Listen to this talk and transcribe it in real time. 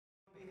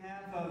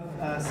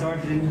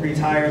Sergeant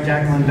retired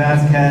Jacqueline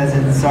Vasquez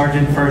and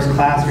Sergeant First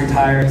Class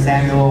retired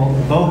Samuel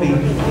Bobby,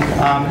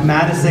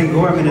 Madison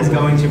Gorman is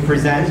going to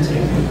present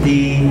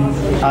the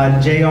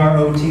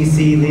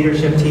Jrotc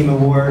Leadership Team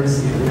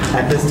Awards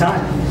at this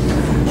time.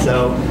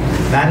 So,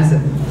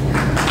 Madison.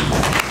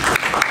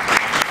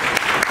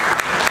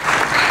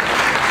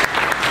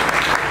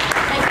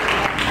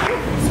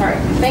 Sorry.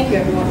 Thank you,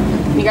 everyone.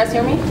 Can you guys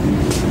hear me?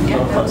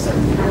 Yeah. Closer.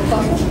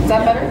 Is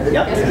that better?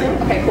 Yep.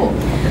 Yes. Okay, cool.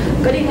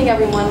 Good evening,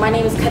 everyone. My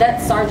name is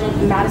Cadet Sergeant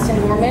Madison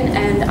Gorman,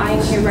 and I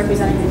am here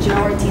representing the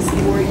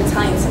Jrotc Warrior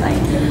Battalion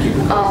tonight.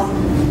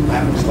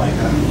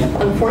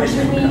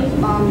 Unfortunately,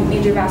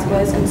 Major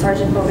Vasquez and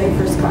Sergeant Bove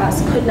First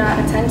Class could not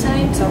attend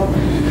tonight, so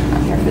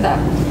I'm here for that.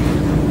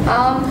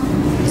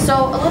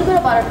 So a little bit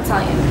about our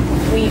battalion.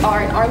 We are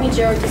an Army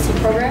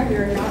Jrotc program. We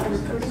are not a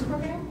recruiting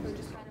program. We're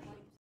just kind of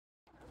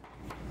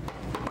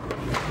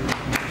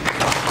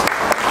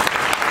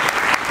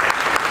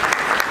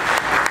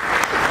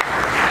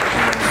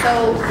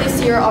So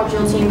this year, our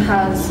drill team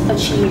has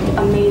achieved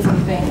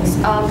amazing things.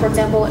 For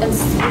example, we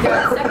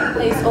got second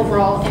place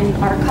overall in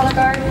our color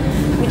guard,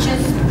 which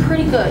is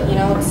pretty good. You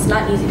know, it's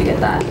not easy to get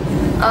that.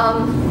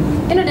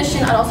 In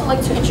addition, I'd also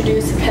like to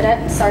introduce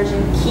Cadet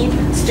Sergeant Keith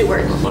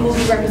Stewart. He will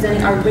be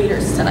representing our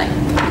Raiders tonight.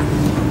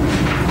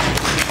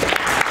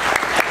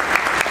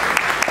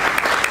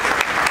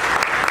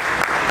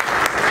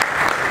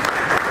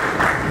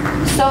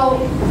 So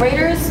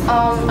Raiders,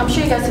 I'm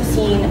sure you guys have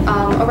seen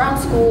around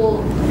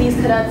school. These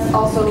cadets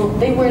also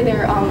they wear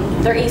their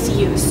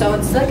ACUs, so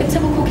it's like a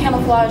typical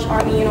camouflage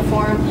Army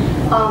uniform.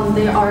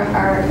 They are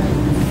our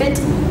fit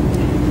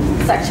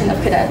section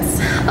of cadets.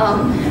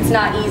 It's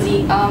not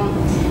easy,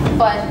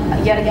 but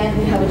yet again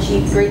we have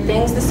achieved great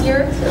things this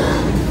year.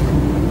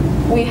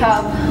 They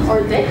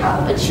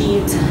have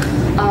achieved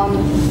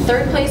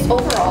third place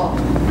overall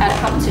at a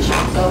competition,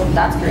 so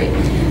that's great.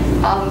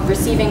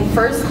 Receiving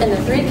first in the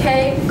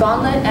 3K,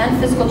 gauntlet, and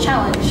physical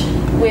challenge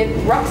with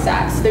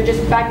rucksacks. They're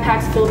just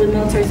backpacks filled with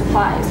military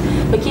supplies.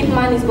 But keep in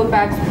mind these book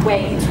bags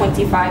weigh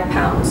 25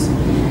 pounds.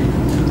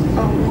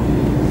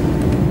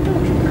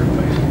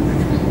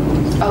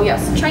 Oh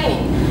yes,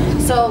 training.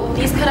 So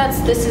these cadets,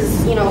 this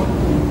is, you know,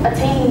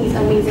 attaining these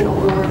amazing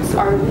awards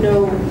are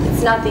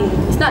it's not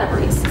a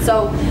breeze.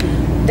 So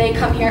they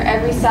come here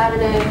every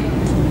Saturday,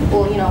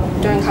 well, you know,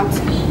 during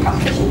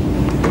competition.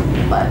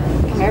 But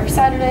come here every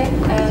Saturday,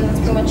 and that's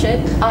pretty much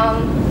it.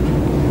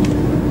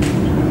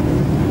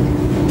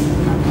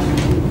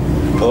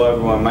 Hello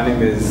everyone, my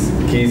name is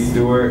Keith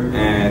Stewart,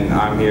 and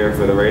I'm here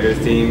for the Raiders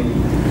team.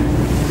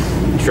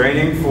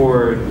 Training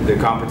for the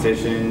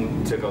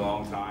competition took a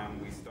long time.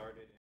 We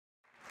started.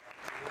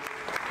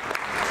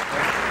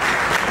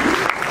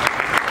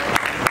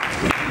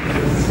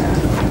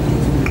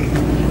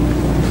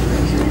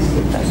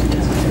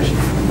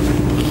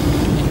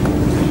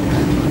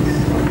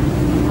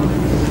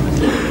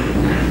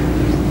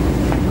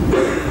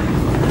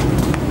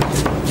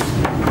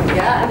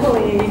 Yeah, I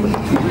believe.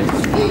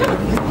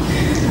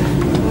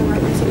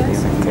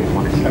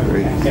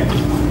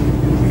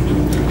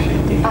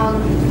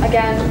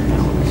 Again,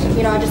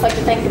 you know, I'd just like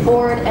to thank the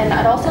board, and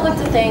I'd also like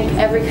to thank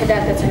every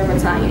cadet that's in our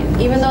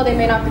battalion. Even though they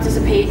may not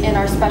participate in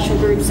our special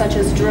groups such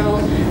as drill,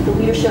 the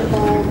leadership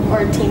bowl,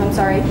 or team,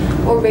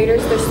 or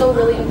Raiders, they're still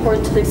really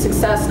important to the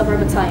success of our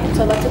battalion.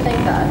 So I'd like to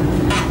thank that.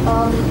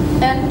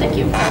 And thank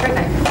you. Have a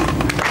great night.